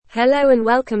Hello and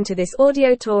welcome to this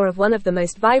audio tour of one of the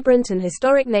most vibrant and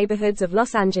historic neighborhoods of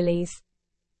Los Angeles.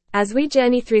 As we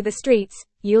journey through the streets,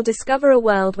 you'll discover a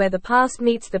world where the past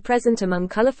meets the present among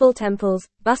colorful temples,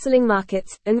 bustling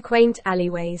markets, and quaint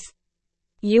alleyways.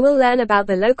 You will learn about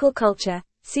the local culture,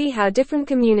 see how different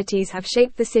communities have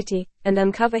shaped the city, and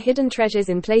uncover hidden treasures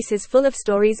in places full of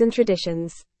stories and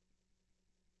traditions.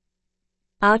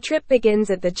 Our trip begins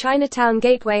at the Chinatown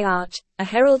Gateway Arch, a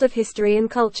herald of history and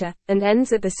culture, and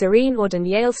ends at the serene Auden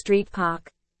Yale Street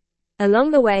Park.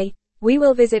 Along the way, we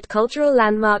will visit cultural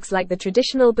landmarks like the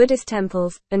traditional Buddhist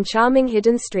temples, and charming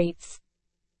hidden streets.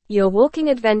 Your walking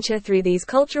adventure through these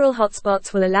cultural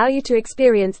hotspots will allow you to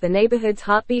experience the neighborhood's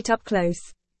heartbeat up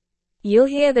close. You'll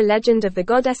hear the legend of the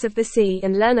goddess of the sea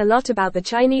and learn a lot about the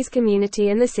Chinese community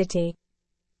in the city.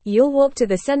 You'll walk to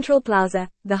the Central Plaza,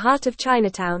 the heart of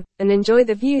Chinatown, and enjoy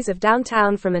the views of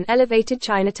downtown from an elevated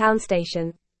Chinatown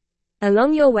station.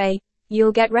 Along your way,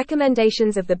 you'll get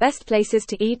recommendations of the best places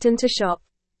to eat and to shop.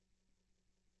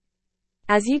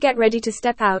 As you get ready to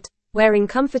step out, wearing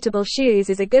comfortable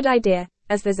shoes is a good idea,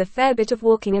 as there's a fair bit of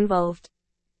walking involved.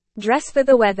 Dress for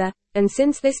the weather, and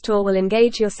since this tour will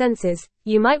engage your senses,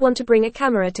 you might want to bring a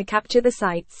camera to capture the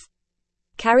sights.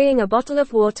 Carrying a bottle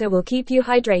of water will keep you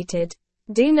hydrated.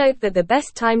 Do note that the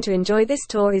best time to enjoy this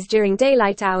tour is during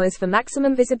daylight hours for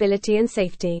maximum visibility and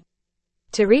safety.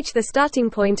 To reach the starting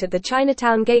point at the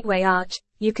Chinatown Gateway Arch,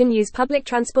 you can use public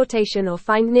transportation or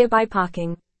find nearby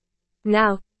parking.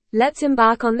 Now, let's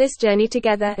embark on this journey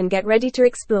together and get ready to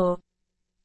explore.